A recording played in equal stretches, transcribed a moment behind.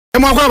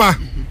Emo akwaba.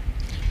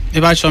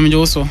 Eba chom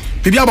joso.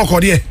 Bibi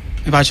aboko de.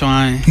 Eba chom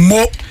ai.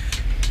 Mo.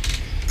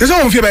 Ese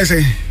won fie ba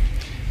say.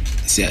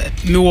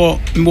 Me wo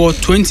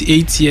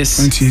 28 years.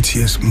 28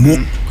 years. Mo.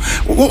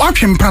 What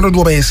twem prado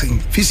do ba say.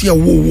 Fisi ya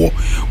wo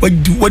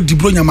what di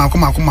bro nya mako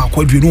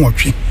aduenu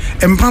wotwe.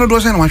 Emprado do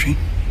say na watwe.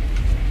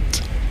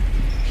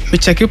 Me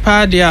check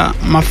pa dia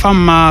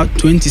mafama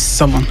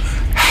 27.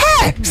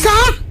 Hey,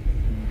 sir.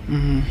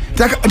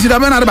 Did I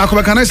na ba ko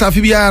ba kan say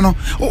afi bia no.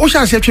 O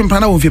sha se twem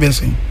prado won fie ba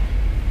say.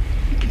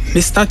 Me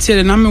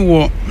started na me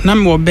wo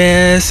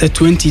be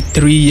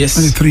 23 years.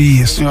 23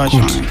 years.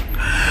 Good.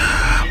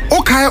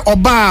 Okay,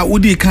 oba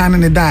udi kan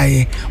ne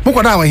dai.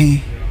 Mokoda wa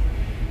hin.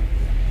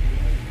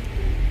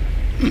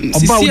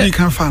 Oba udi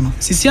kan fa no.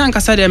 Sisi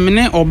ankasa de me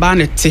ne oba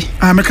ne te.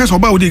 Me ka so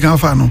oba udi kan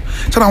fa no.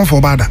 Se na won for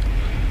oba da.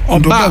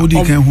 Oba udi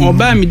kan hu.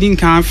 Oba mi din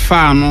kan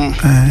fa no.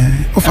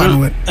 O fa no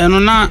we. Eno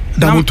na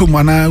da moto mu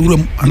ana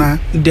wuram ana.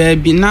 Da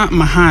bi na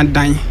maha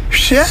dan.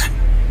 Hwe.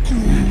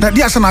 Na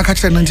dia sana aka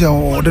kire nti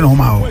o de no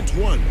ma o.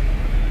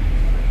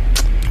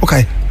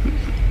 Okay.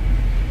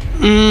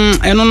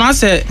 Eno na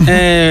say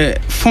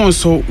phone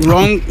so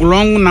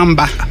wrong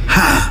number.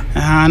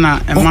 Na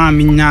ma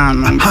mi nya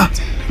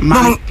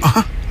no.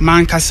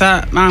 Man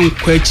kasa man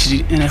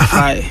kwachiri na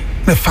fire.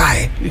 Na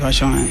fire.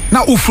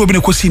 Na ufro bi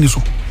ne kosi ni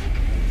so.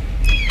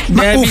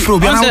 Na ufro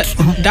bi na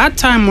that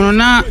time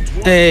na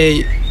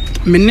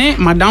me ne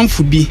madam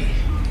Fubi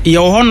ye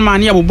ho no ma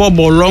ne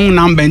bobo wrong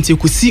number nti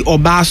kosi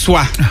oba so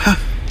a.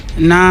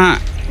 Na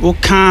o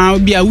kan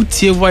obi a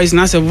utie voice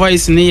na say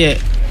voice ne ye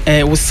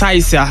wo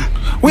size a.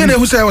 We dey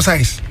who say wo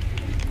size?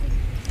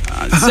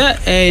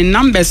 Say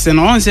numbers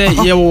no on say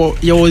ye wo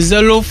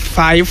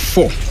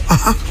 054.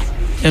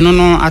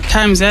 No at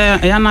times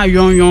ya na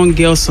young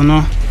girls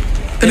no.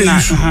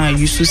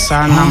 You should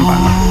say number.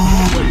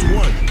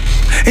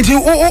 Enti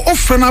o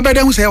friend na be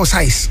dey who say wo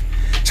size?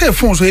 Say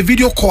phone so a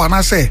video call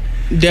na say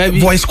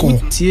voice call.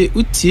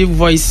 Utie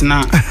voice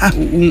na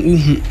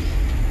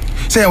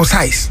say your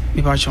size.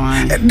 Me ba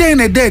chwan.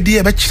 Then e dey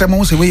be kire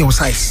mo say we your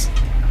size.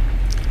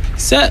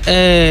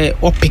 Say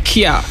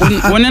opekia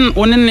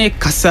wonen ne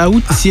kasa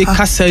utie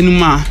kasa nu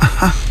ma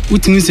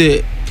utimi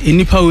say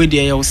enipa we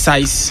dey your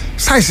size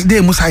dey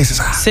mu size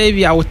sa say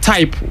be our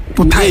type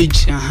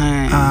age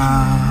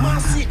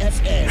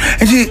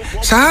Eji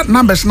sa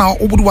numbers na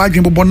obudu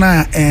wadwen bobo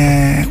na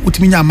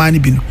utimi nya amani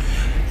bi no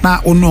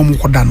na onu omo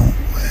koda no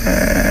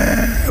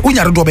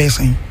unya do be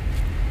sen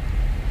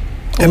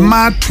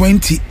ma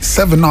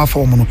 27 na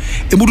for mo no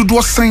ebudu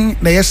do sen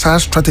na yes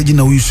strategy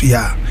na we use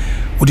ya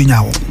odi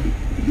nya wo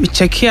me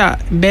check here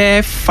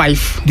be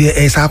 5 the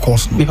esa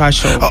course me pa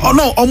sure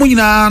no omo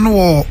nyina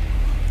no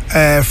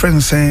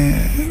friends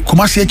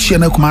Kumasi echi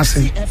na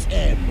Kumasi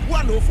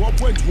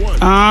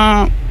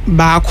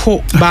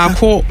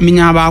baako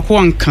minya baako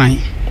ankran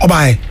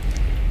obai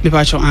me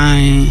pa sure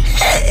ai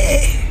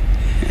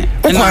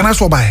o kwa na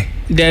so obai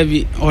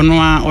David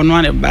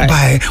ono ne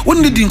bai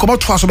wonni di nkomo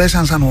to aso be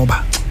sansa na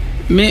oba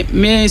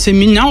me se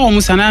minya wo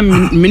musa na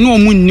me no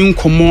mu nni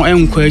nkomo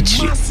enko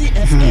akiri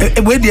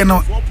we die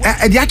no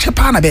e dia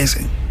chepa na be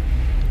sen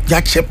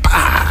ya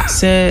chepa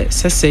se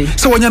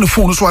wonya no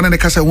phone so na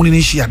kasa woni ni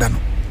hia da no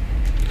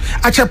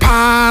a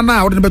chepa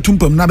na wo de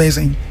betumpam na be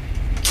sen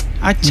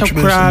a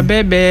chekura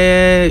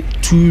bebe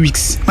 2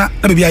 weeks na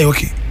be bia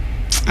okay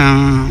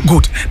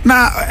good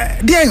na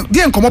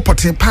die nkomo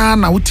potin pa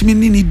na wotimi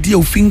ni die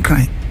ofin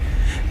kran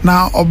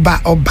na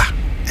oba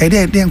e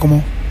die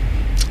nkomo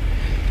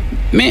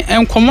me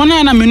enkomo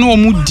na me no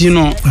mu di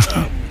no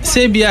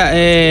se bia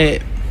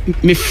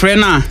me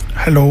friend na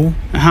hello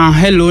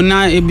hello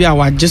na e bia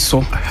waje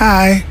so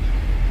hi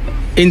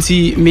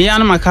enti me ya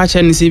na maka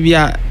che ne se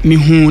bia me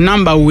hu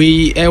number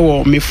we e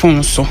wo me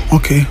phone so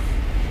okay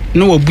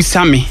no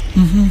wabusa me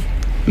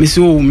me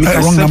so me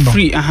kasa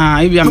free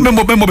e bia me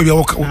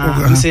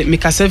bia me se me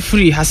kasa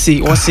free ha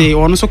se o se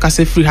ono so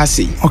kasa free ha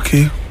se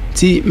okay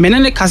ti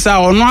menene kasa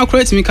ono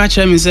accurate me ka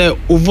che me say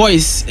o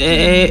voice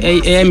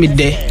me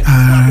de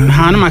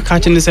na maka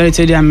che ne say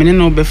te dia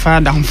menene be fa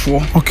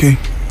danfo okay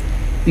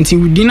nti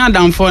udina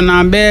danfo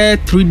na be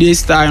 3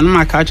 days time no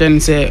maka che ne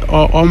say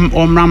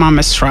o mrama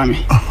mesra me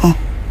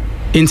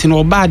nti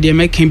no ba de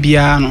meka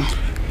bia no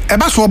e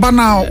ba so oba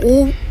na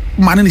o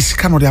mane ni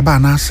sika no de ba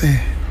na say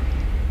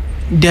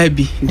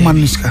Debbie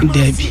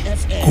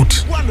good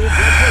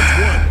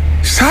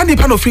sadi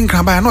pa no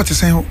finka ba na o te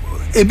say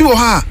e bi wo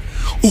ha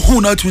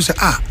uhu na tumi say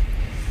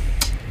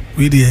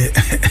we dey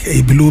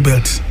a blue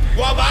belt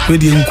we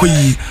dey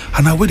nkoyi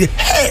ana we dey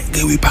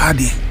get we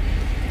party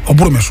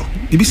oburo me so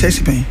e bi say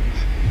sipen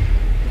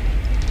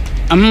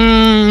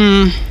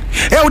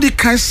we dey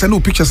kan send no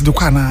pictures de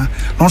kwa na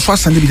no so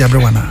send bi jabre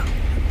wana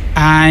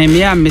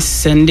me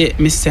send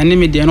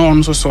me dey no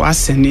on so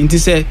asend nti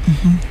say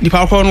the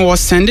power no was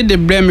send the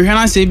blame me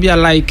hwana say be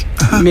like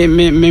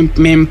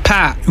me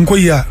pa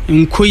nkoyi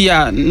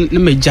na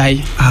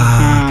majai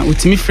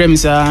utimi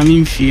frames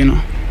me mfie no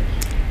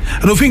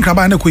no finka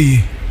ba na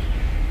koyi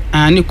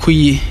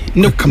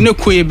ne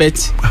koyi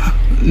bet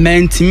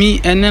mentimi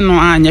ene no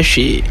anya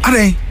hwe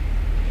are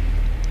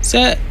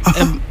Say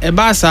e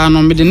ba sa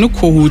no me de no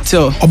ko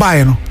hotel.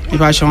 Obaye no. Me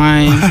ba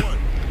chwan.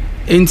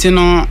 Enti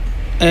no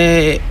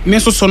me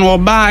so no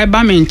oba e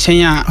ba me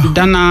nchen a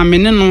dana me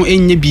ne no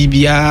enye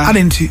bibia.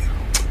 Adenti.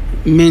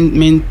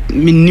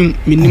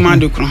 Minim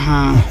adekro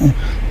ha.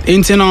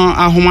 Enti no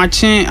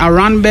ahomache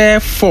around be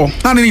 4.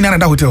 Na ne na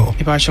da hotel.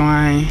 Me ba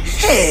chwan.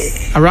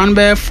 Around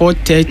be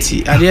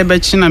 4:30. Ade be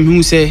chi na me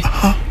hu say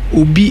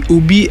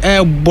obi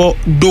e bo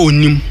do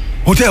nim.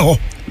 Hotel ho.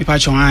 Me pa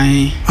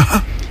chwan.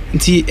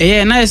 Nti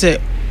na say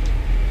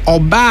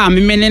oba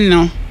memene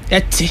no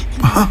ete.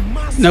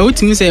 Na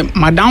utimi say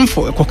madam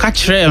for ekoka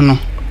kire no.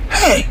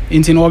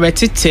 Nti no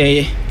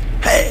obeteteye.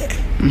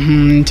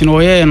 Nti no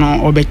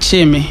no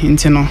obeche me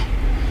nti no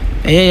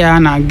ya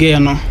na age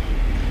no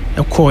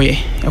ekoye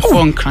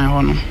nkran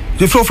ho no.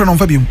 The flow friend on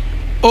Fabium.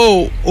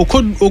 Oh,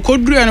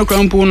 okodru ya no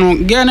krampo no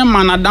ge ne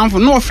manadam for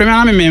no ofre me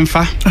na me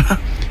memfa.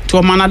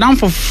 To manadam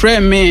for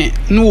frame me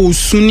no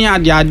osuni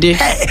ade.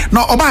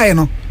 No obaye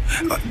no.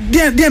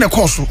 Dia na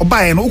course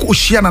obaye no o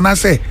hia na na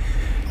say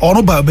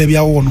ono ba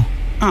bia wo no.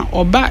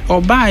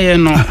 Obaye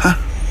no.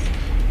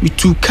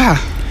 Bituka.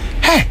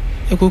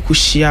 Ekoko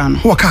hia no.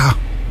 Wo ka.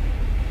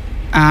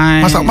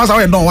 Masa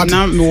we don what?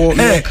 Na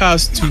me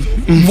cast too.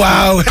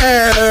 Wow.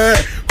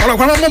 Kola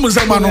kwa mo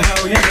muzama no.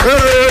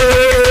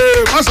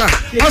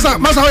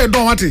 Masa we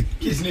don what?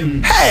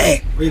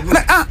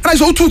 Na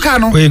so tuka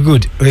no. Very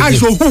good. I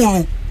so hu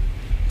no.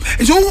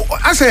 So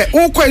I say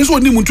o kwa so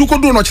ni muntu ko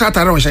do no kira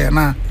tare o hye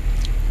na.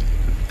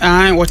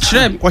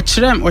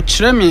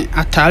 Ochire me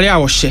atare a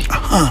wo hye.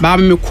 Ba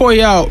me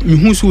koya me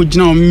hu so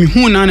gina me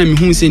hu na me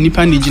hu se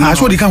nipa na gina.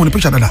 So di kan won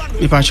picture dada.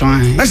 Nipa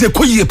chwan. I say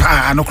koyie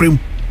pa no krem.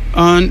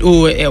 And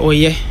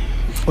oye.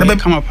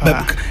 Come up.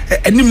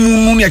 Any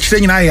moon ya kire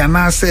nyina ya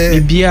na say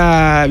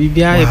bibia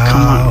e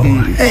kama.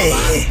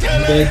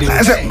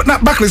 I say na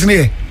backless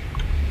ne.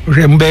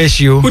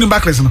 Rembesio. Who ni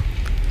backless no?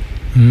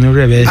 No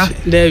rebes.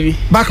 Devi.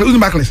 Backless, who ni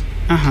backless?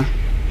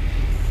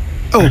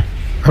 Oh.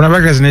 From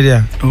backless ne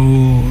dia.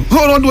 Oh.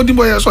 Hold on,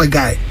 boy, so a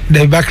guy.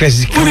 The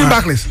backless. Who ni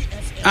backless?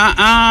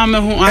 Me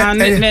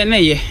hu ne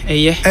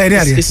ye.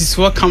 This is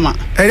what come.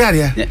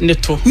 Ne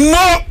to.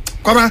 No.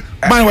 Come on.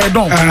 Buy what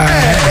don.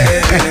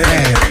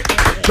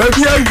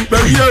 Baby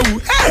you.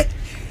 Hey.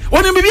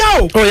 Oni bibi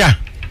o. Oh yeah.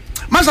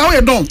 Masa how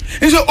you don?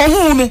 Nso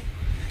ohun no.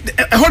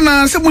 Ho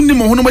na se munni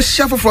mo ho no ma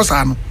hia foforo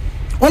sa no.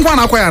 Won kwa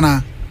na akwaya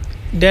na.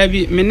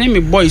 Debbie, me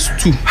name boys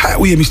too.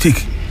 We a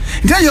mistake.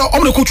 Ntia yo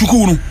omne ko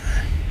chuku no.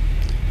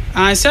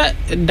 I said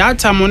that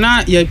time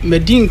na ye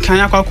medin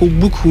kan akwa ko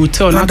book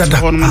hotel na to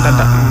ho no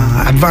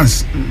dada.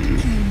 Advance.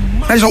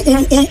 Na so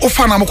o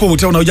fa na mo ko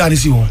hotel na o ja ni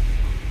si ho.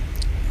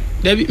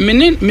 Debbie, me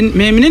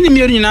mi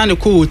yori na ne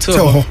ko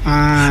hotel.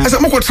 I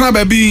said mo ko tena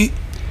ba bi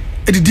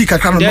edidi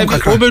kakra no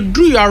kakra.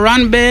 Obedru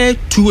around be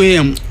 2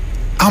 a.m.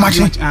 How much?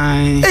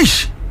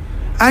 Ish.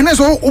 I know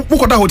so mo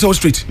ko da hotel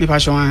street. Me pa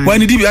so an. Why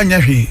ni di bi anya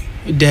hwe?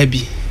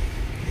 Debbie.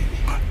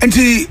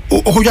 Enti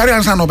okodware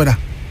ansa no beda.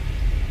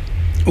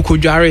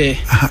 Okodware.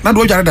 Na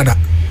do dware dada.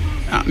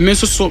 Me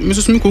so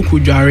mi ko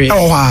kodware.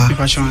 Oh ha. Me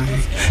pa so an.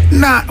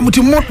 Na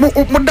muti mo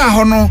da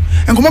ho no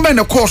enkomo be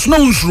na course na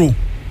unsuro.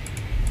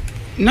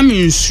 Na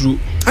me nsuro.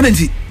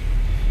 Anenti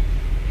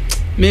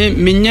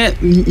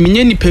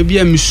menye nipa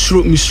bia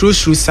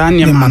misuro sa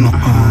ne ma no.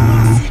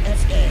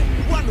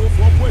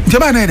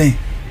 Jeba na den.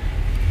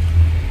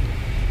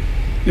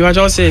 You are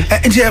just say.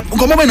 Enti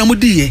enkomo be na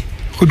mudi ye.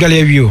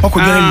 Kodwale awie o.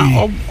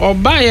 Kodwale.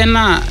 Oba ye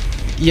na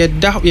ye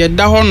da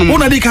ho no.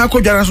 Una di ka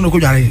kodware so no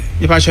kodware.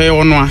 E pa cho ye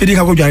wono a. E di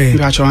ka kodware. E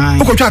pa cho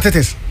an. O ko twa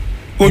tetes.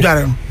 O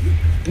dware no.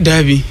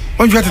 Debbie.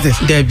 O twa tetes.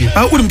 Debbie.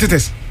 Udum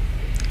tetes.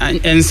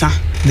 Ensa.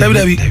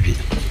 Debbie.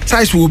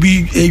 Size will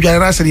be a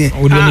garage here.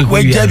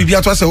 Where Debbie be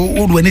at us,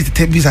 old when it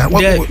visa.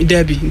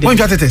 Debbie. When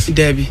you test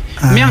Debbie.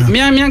 Me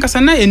ankasa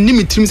and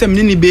nimi trim se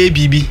mini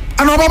baby.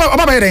 I know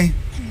about then.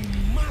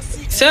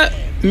 Sir,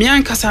 me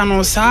ankasa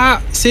no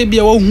sa se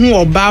bia wo hu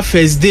oba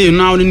first day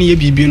now no ye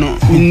bibi no.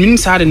 Min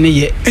sa de ne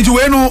ye. Enti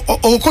we no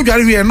o ko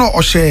dware we no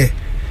o share.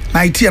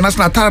 Na iti na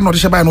na tara no de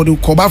sheba no de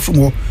ko ba from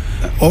wo.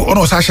 O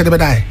no sa share de be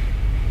dai.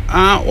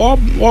 O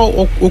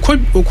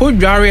ko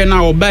dware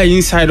na oba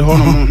inside ho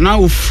no na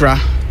ofra.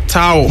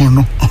 Tao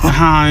no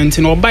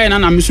nti no obaye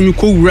na me so me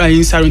ko wura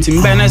inside nti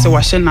me na se wa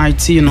hye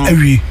night no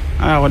awie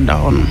oda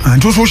ho no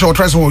nti so show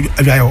trust wo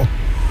awie ho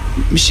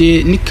me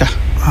hye nika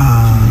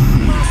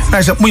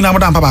na se mu ina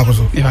moda papa ko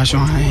so e ba so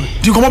hai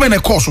di ko mo be na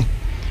course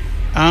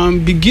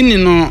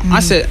beginning no I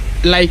say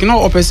like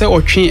no opese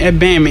otwe e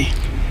ben me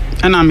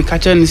ana me ka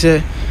che ni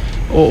se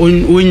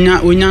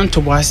onya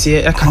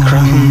ntoboase e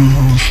kakra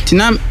nti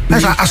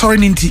na sorry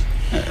ninti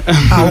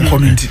o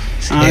community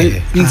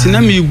nti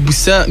na me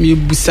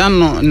busa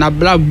no na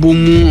bra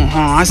bomu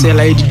I say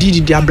like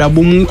didi abra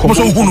bomu ko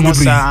so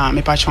sa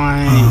me pa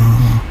chwan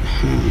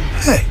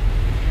hey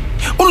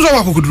onu so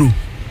wa kokudru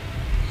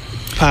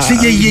se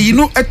ye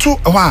no eto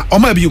wa o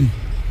ma biom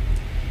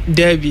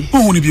Debbie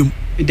hu ni biom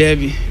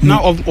Debbie na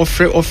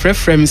of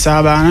frame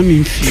sa ba na me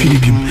mfi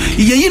biom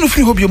ye no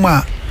free ho biom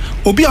a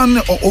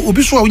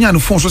obi so a onya no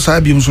phone so sa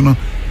biom so no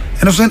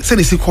eno so se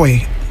de se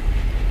koy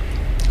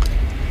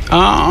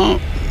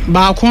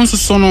ba ko nso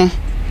so no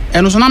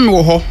eno so na me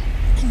wo ho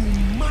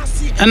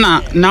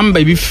na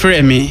number bi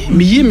frɛ me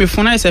yi me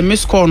phone say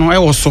miss call no e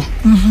wo so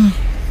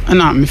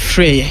na me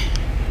frɛ ye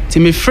ti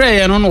me frɛ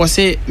ye no no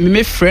say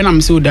me frɛ na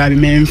me say oda bi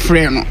me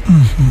frɛ no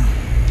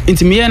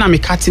nti me ye na me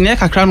katine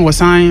kakra no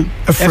wosan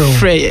e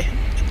frɛ ye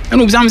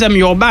eno bi say me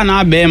yo ba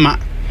na ba ma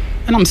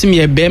na me say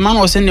me be ma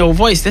no say ne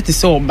voice that is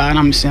say oba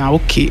na me say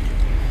okay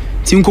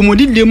ti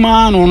nkomodi de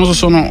ma no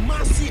so no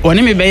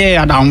oni me be ye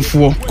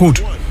adamfo good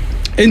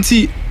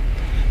enti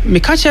me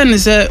catch ne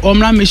say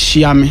omra me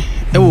hia me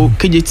e wo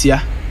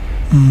kejetia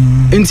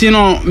enti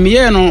no me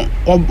ye no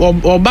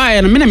oba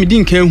ye no me na me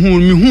din kan hu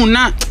me hu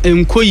na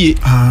enkoye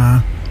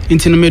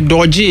enti no me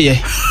dodge ye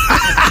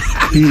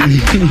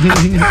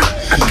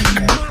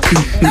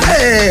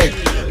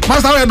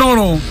master we don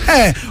no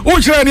o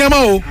chire ni ama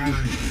o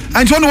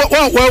anti ono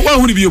wa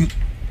hu ni biom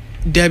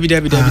Debi.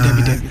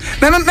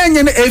 Na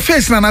nye na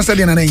face na na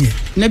sade na nye.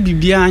 Na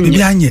bibia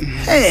anye.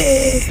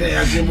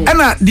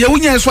 Ana de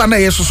wunya so na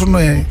yeso no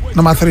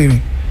number 3.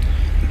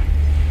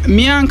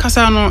 Me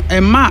ankasa no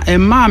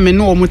ema me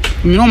no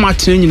ma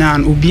tena nyina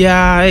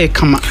obia e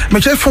kama.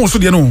 Me che phone so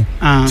de no.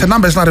 Se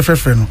numbers na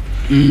refresh no.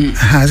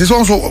 Se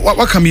so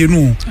wa kam ye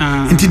no.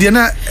 Nti de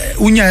na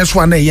wunya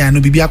so na ye no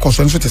bibia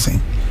koso nso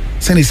tesen.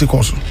 Se na isi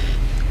koso.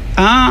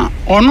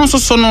 Ono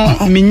so no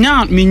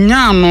minya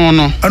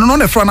no eno no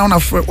na fra na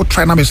o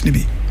try numbers ni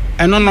bi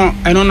eno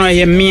no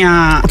ye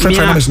mia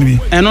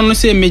eno no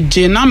say me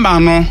je number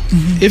no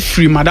e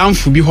free madam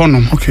fu bi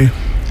honom okay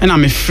na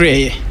me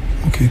free ye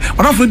okay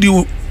madam fu di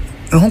ho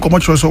komo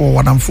chiro so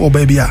madam fu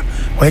oba bia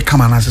o ye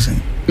kama na sesen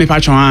me pa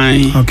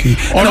chwan okay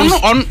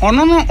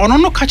ono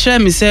no ka kire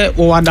me say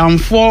o madam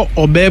fu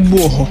oba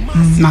bu ho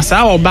na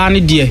sa oba ne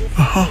de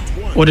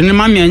o de ne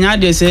ma me anya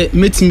de say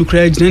metimi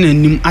kura gina na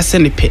nim ase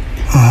ne pe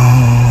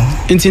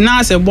Inti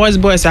na say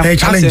boys have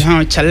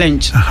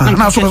challenge.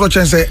 Na so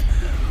chance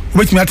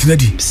wait me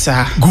atenadi.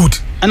 Sir. Good.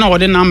 And what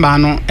the number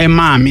no e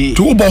ma me.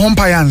 To ubo hom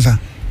pa yanza.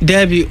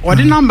 Debbie, what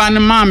the number no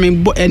ma me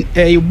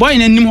boy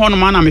na nim ho no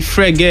ma na me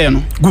frɛ girl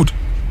no. Good.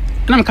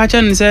 Na me ka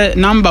che say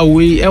number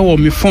we e wo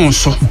me phone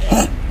so.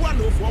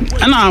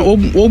 Ana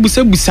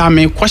obusa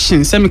me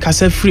question say me ka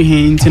say free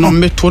hin inti no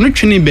me to no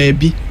twene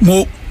baabi.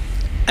 Mo.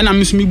 Ana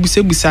me so me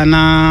busa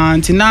na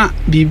inti na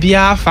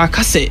bibia fa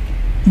ka say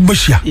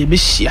Beshia.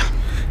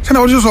 Say na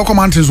what you so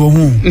commenting so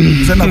hu.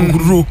 Say na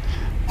kukuru.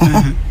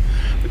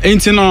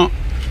 Enti no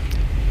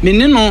me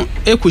ne no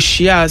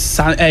ekohia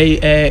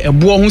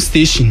ebo ho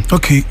station.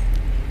 Okay.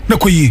 Na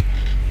koyi.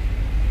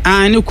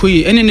 Ne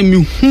koyi ene ne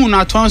me hu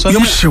na ton so na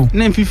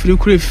mfifiri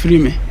kure firi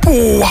me.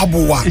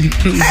 Boa.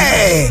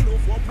 Eh.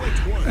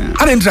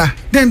 Adentra.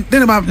 Then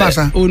ba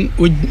basa.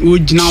 O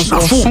gina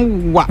so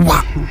wa.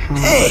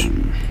 Eh.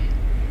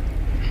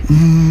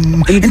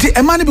 Enti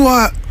emani bi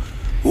wa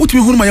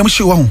utimi hunu ma yam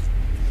hye wa ho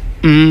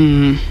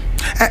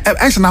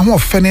na ho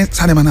ofene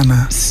sane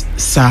manana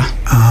sa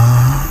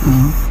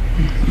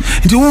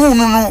nti wo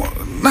no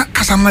na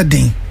kasa na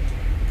den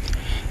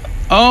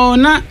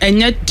na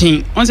enye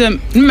tin on se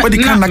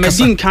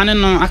medin kan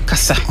no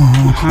akasa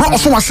no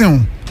so wase ho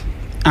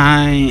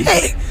ai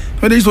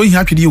whether is so here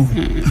atwede o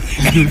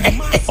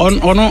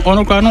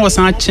ono kwa no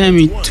wasan chen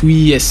me 2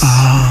 years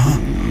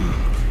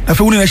na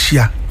fe woni na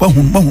hia wa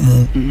hu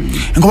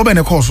nko ba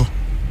ne call so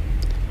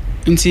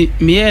nti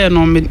me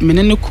no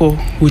menene ko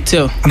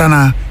hotel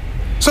adana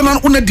so na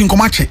una din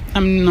komache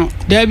no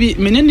Debbie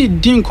menene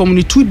din kom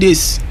ni 2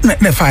 days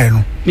na fire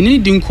no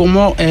menene din kom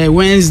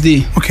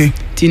Wednesday okay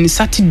tin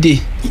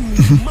Saturday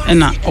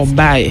na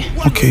obaye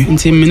okay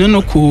nti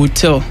menene ko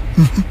hotel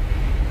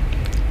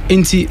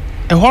nti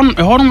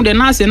ehon de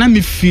na se na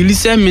me feel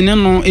say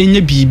menene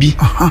enye bibi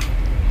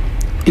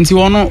nti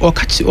wono o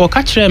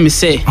ka kire me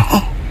say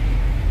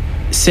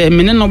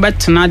menene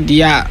betena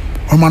dia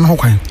man ho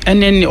kwan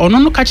ene ono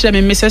no ka kire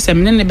me mesese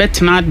me ne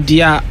betena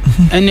dia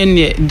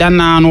ene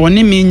dana no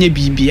one me nya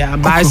bibia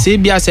ba se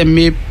bia se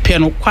me pe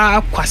no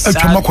kwasa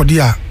atwa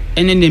dia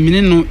ene ne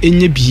me no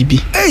enya bibi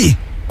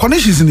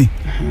connections ni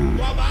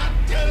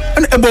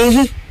ene ebo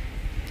hu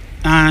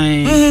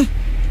ai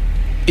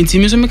enti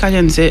me so me ka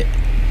kire se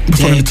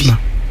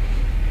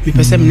me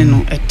pese me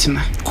no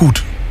etena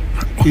good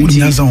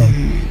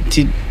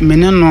enti me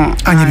no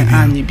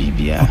anya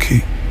bibia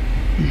okay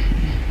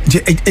je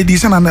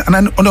edisa na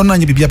ono na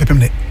anya bibia pepem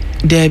ne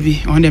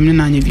Debbie on dem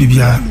na anya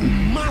bibia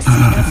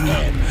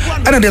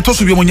ana de to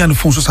so bi mo nya no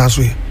phone so sa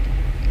so e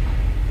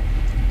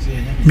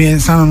me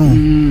ensana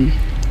no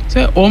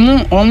se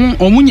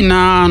omu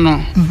nyina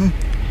no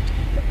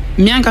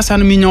me ankasa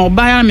no me nya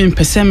obaya me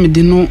mpese me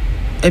de no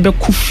ebe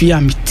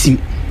kufia metim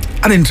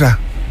adentra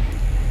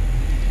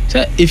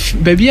se if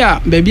baby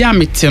a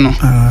mete no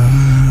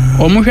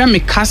omu hwa me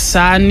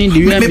kasa ni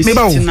de wi me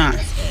sitina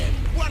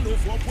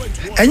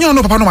enyo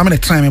no papa no ma me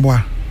try me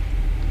boa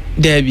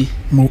Debbie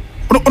mo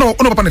ono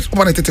papa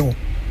ne tete wo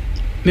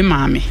me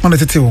maame ma ne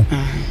tete wo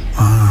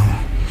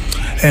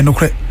no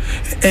kre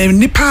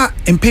nipa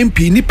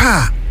empempi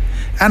nipa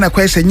ana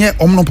kwa se nye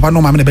omno papa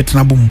no ma me ne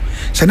betena bom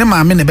se ne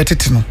maame ne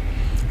betete no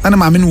na ne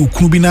maame ne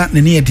okunu bi na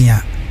ne ne yedin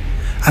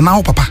ana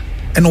wo papa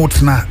ɛna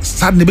wotena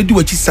sad ne bedi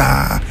wachi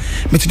saa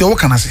meti de wo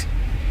kana se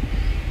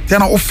ya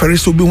na ofere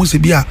so be hu se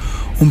bi a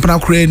ompana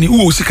kora ni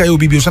wo sika ya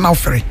obi bi so na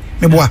ofere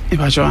meboa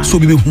so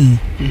bi be hu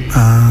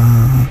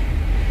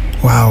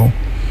wow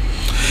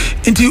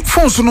inti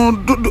phone so no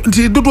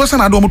inti dodo sa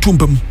na do mo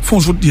tumpam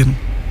phone so die no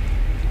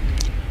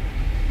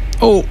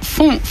oh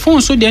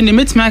phone so die ne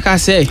metima ka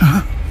say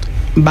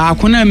ba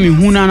ko na me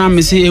hu na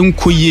me se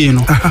enkoyie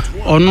no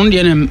ono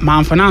die ne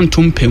manfa na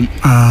ntumpam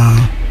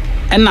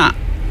ena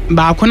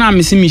ba ko na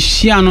me se me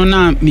hia no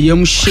na me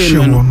yam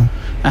hye no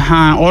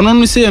ono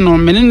no say no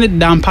me ne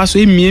dampa so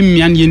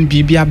emia ne yen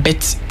bibia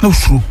bet na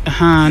ufuru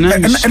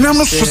na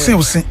no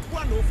so se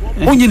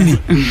onye ni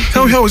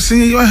so hwe o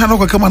se yo ha no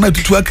kwaka na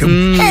tutu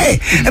akam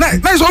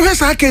na so hwe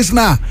sa case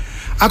na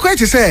akwai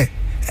te say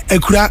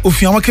akura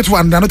ofian waketo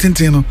anda no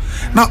tenten no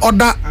na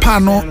order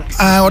pan no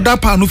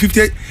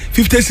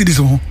 50 cedis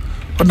ho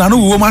order no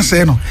wo ma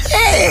say no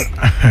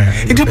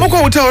iti moko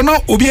hotel no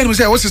obi enu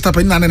say wo sister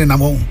pani na ne na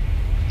mo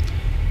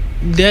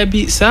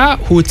Debi sa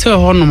hotel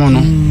hono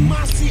no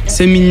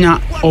seminya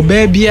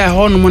oba bia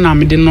hono na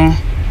mede no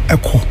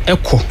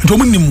eko nto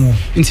munnim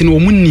nti no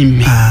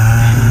munnim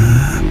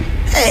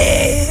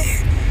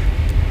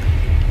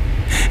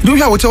do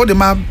ya hotel de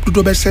ma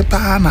do be se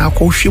pa na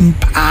akohwem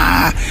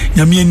pa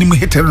nyame anim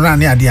heter na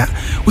ne ade a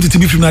wotiti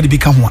bi film na de bi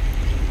ka ho a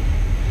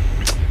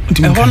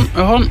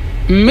hon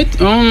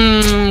mit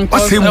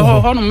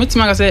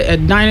ma ka say e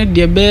dan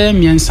de be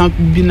miensa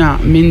bi na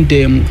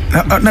mendem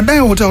na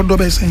dan hotel do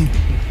be say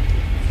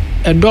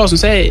a dozen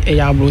say a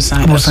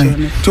yabrosan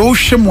to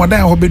hwem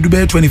wadan ho bedu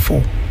be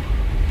 24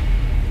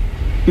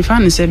 mi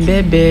fan say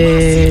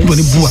bebe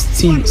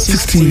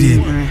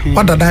 16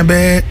 what da dan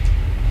be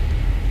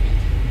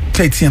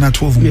 13 na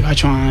 12 me pa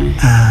chwan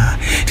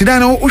ti dan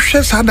no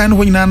hwe sa dan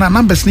ho nyina na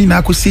numbers ni na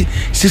akosi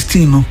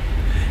 16 no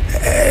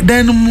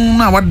dan mu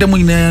na wadam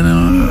nyina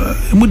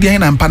mu di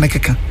na mpa na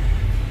keka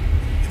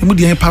mu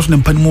di pass na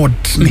mpa ni mod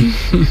ni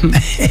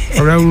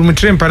ora room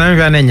train pa na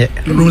hwa na nye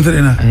room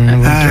train na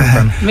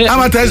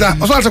amateza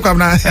oso atakwa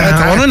na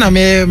ono na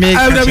me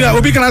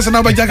obi kana se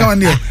na ba jaka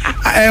wan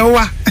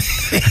wa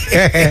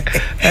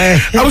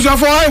abuso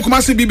afọ ayo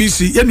kuma se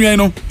BBC yenuan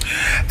no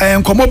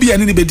nkomo bia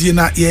ni bedie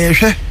na ye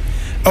hwe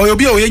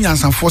obi a oye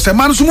nyansafo se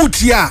man so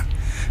muti a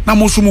na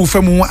mo so mu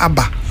famu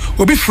aba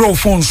obi throw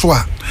phone so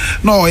a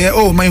no ye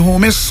my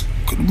home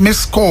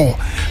miss call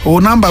o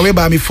number we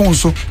ba me phone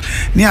so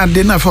ni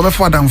ade na for be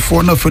for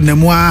adamfo na for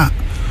namu a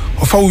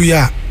ofa wi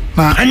a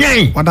na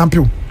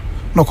wadampio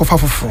na ko fa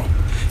foforo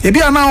e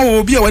bia na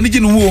obi a wani gi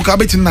no hu ka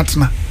beti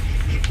natena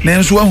na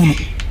enso ahunu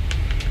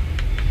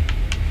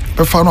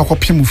be fa na ko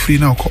pim free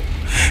na ko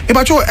e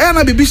ba cho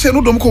na bibi se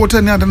no dom ko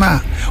hotel ni ade na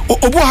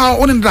obo ha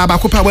woni nda ba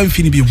ko pa wa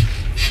mfini bi mu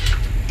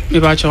e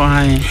ba cho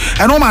han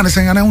e no man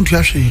sen na huntu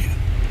ahwe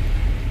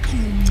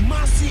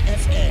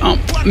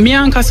mi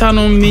ankasa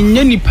no me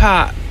nya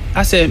nipa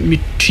ase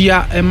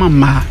metua e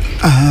mama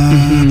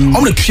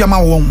omle tua ma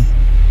won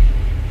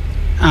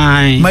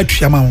ai ma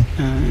tua ma won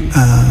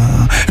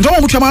ndo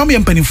mo tua ma me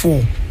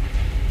mpanifo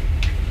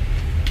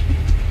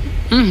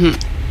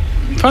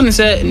fun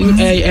say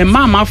e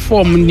mama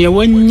form ne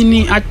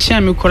wanyini a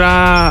chem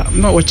kura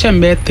no o chem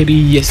be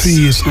 3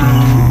 years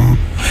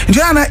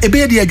Ndiana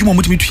ebe de adwuma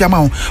mutimi tua ma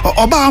won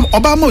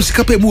oba ma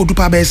osika pa mu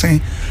odupa be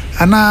sen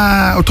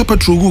ana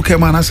otopetrogu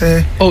kema na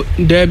se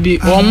debi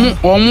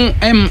omu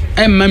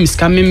emma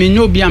miska me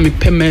nyo bia me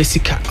pema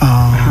sika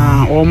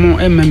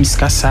omu emma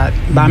miska sa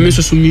ba me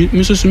so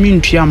mi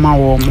ntua ma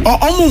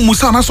omu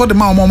musa na so de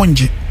ma omu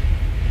nje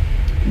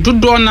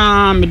dodo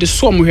na me de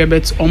so omu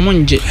hebet omu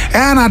nje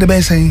na de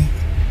be sen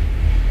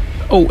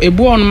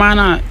ebu on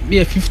mana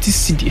be 50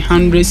 cedi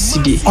 100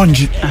 cedi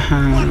onje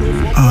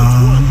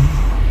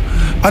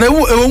But I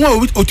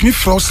otumi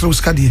frost rose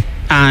kadie.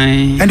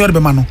 Ai. And the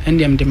man no. And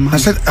them the man. I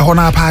said a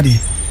hona party.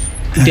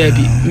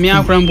 Debbie, me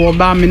akran bo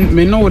ba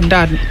me no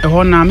dad e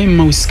hona me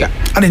mauska.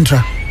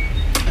 Adentra.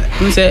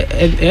 Me say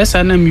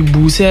esa na me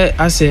bu say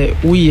ase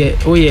oye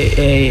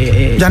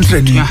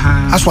jantre ni.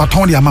 Aso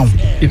aton de amount.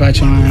 E ba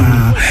chon.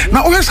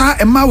 Na o hesa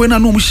e ma we na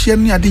no mu hie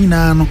ni ade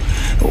nyina no.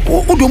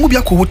 O do mu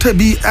bia ko hotel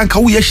bi anka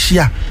wo ye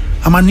hia.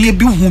 Amane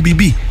bi hu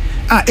bibi.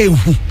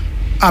 Ehu.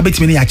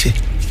 Betimi ne yache.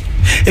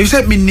 If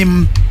say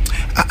minim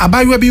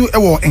abayewa bi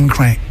ewo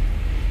enkran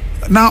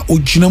na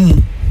ogina mu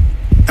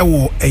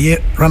ewo eye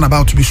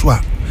runabout bi so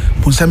a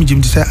ponsam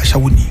jim say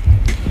ashawoni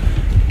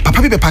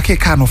papa bi be park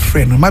car no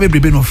friend no ma be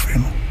brebe no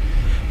friend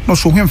no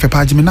so hwem fe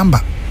pa jimi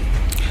number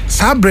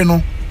sabre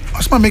no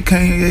osma me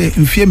kan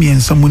mfie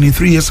miensa mu ni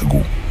 3 years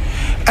ago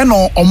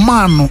eno o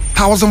man no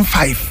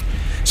 1005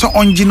 so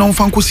onji no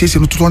fanko sese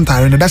no toto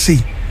ntare no da sei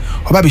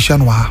oba be hia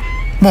no wa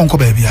mo nko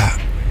ba bia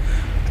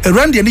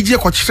erande ani je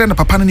ko kire na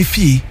papa no ni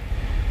fie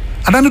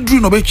adanu duru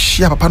no be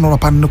chia papa no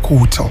ko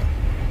hotel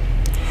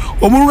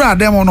omuru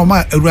adem no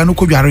ma awura no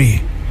ko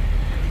dware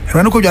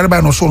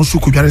ba no so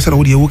ko dware se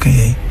wo de ewu kan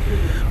yi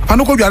papa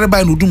no ko dware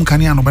ba no dum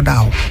kan ya no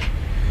beda ho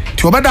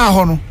ti obeda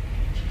ho no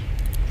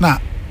na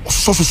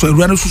so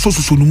awura no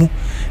so no mu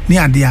ni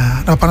ade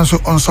a na papa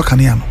no so kan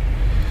ya no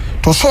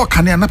to so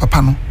kan ya na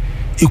papa no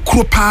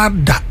ekuro pa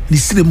da ni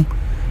sirem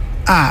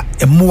a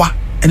emoa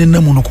ene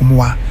namu no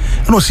komoa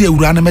na o se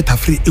awura na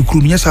metafre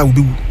ekuru nya sa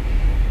obewu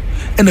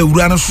ena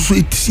awura no so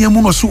etia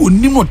mu no so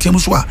onim no tiam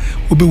so a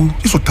obewu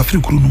iso tafre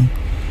ekuru no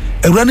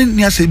awura ne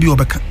nia se bi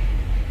obeka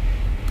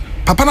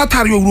papa na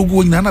tare owuro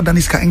go nyina na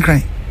daniska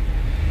enkran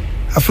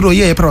afro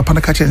ye papa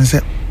na ka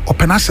chense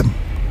openasem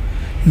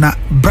na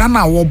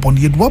brana wo bon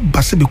ye do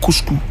ba se be ko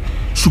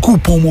school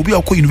pon mo bi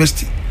akọ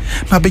university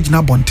na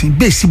begina bonten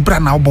base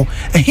brana wo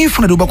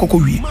ehimfo na do ba kokọ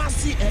wie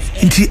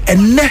nti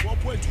enne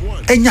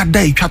enya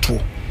da etwato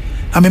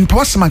amempa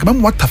wasema ka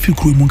mem wata fi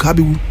kuro mu ka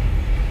bewu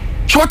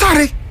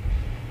chotare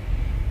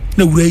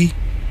na wurai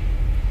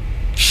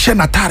she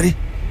na tare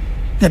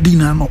na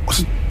dina no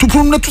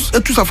tuprum na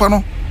tu safa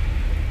no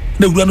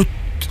na wura no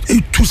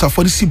tu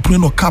safa si pru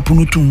no cap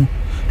no tu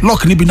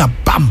lock ni bi na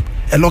bam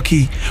e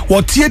locky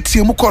wo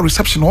tie mu call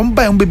reception on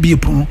ba be bie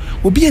pru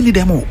obi ani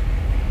dem o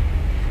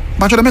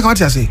ba cho dem ka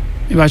tia say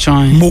e ba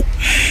chan mo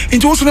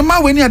nti wo so ne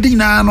ma we ni ade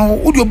nyina no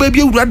wo di oba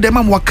bia wura dem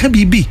am waka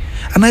bibi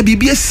ana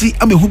bibi asi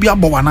amehu bi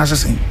abọ wa na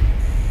asesen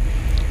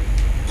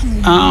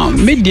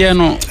media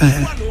no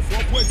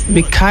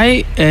me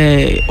kai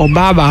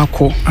oba ba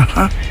akọ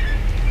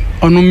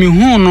ono mi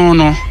hu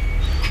no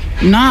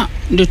na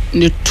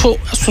de to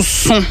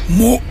soso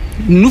mo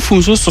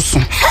nufu soso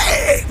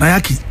na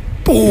yaki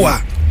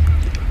poa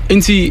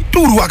enti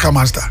turu waka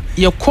master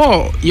ye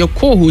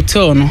call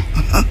hotel no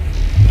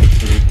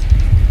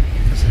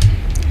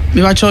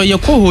me ba cho ye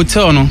call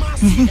hotel no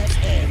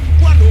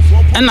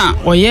ena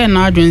oye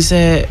na adwen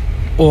se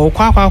o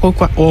kwa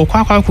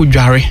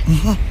dware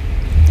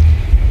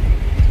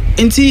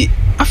enti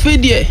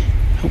afedie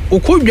o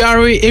ko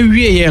dware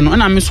ewie ye no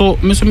ena me so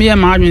me ye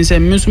ma adwen se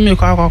me so me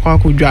kwa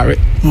dware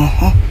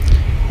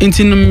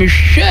enti no me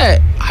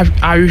hwe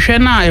ahwe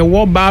na e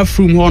wo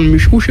bathroom ho no me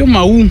hwe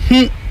ma wo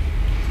hu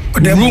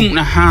room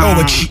na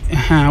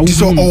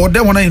so o de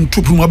wona in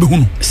tupu ma be hu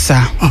no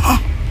sa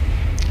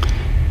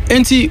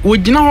enti wo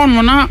gina ho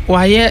no na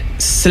wa ye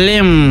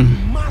slim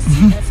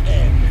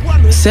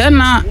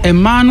sena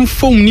emanu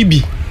phone ni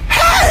bi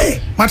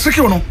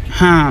matrike wono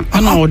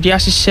ana odi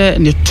ahihye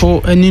ne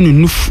to ani no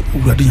nufu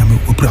urade nyame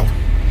opra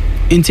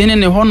enti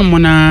ne ho no mo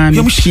na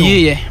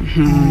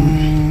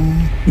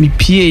mi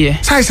pie ye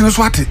size ne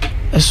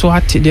so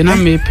ate de na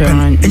me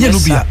parent enye no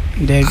bia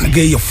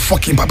get your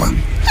fucking papa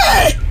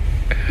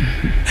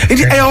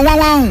enti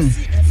wan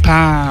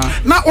pa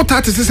na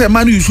otate se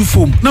emanu yusu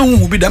phone na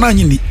hu bi da na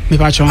anyi ni me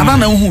pa chon ana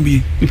na hu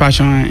bi me pa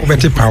chon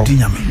obeti pawo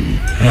nyame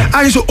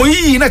ayi so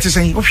oyi na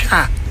tesen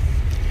ohwa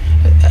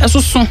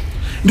esoso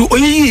do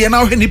oyi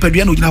na ohwe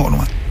nipadua na ogina ho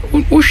no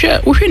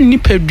ohwe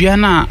nipadua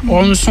na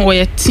onso wo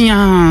ye tia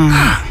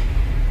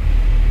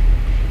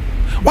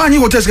wanyi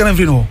hotel scan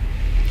free no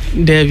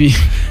Devi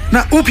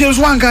na upie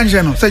so wanka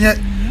nje no senye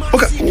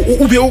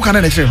upie wo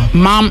kana na kire no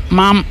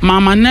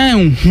mama na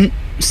hu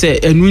se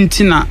enu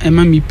nti na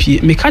ema me pie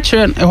me ka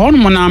kire e ho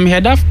no na me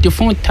head of the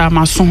phone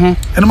time so ho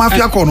eno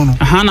mafia call no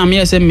na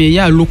me say me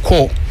ya lo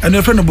call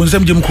eno friend no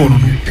bonsam jem call no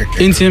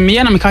enti me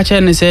ya na me ka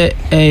kire ne say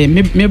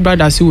me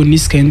brother say woni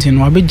skenti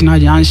no abegina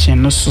janchen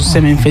no so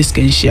se me face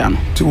kan hia no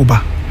ti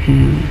oba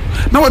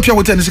na wa pia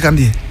wote ne sika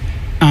ndie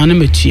na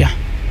metua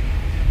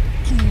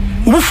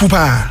ubufu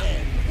pa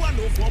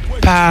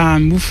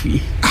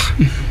mufi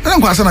na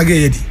kwa sana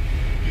ge yedi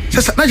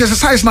sasa na just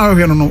size na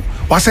hwe no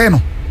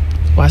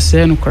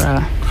wasɛ no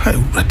kra hai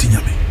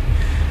uratinya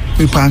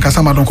me pa nka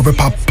sama don ko be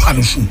papa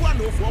no su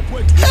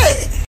hey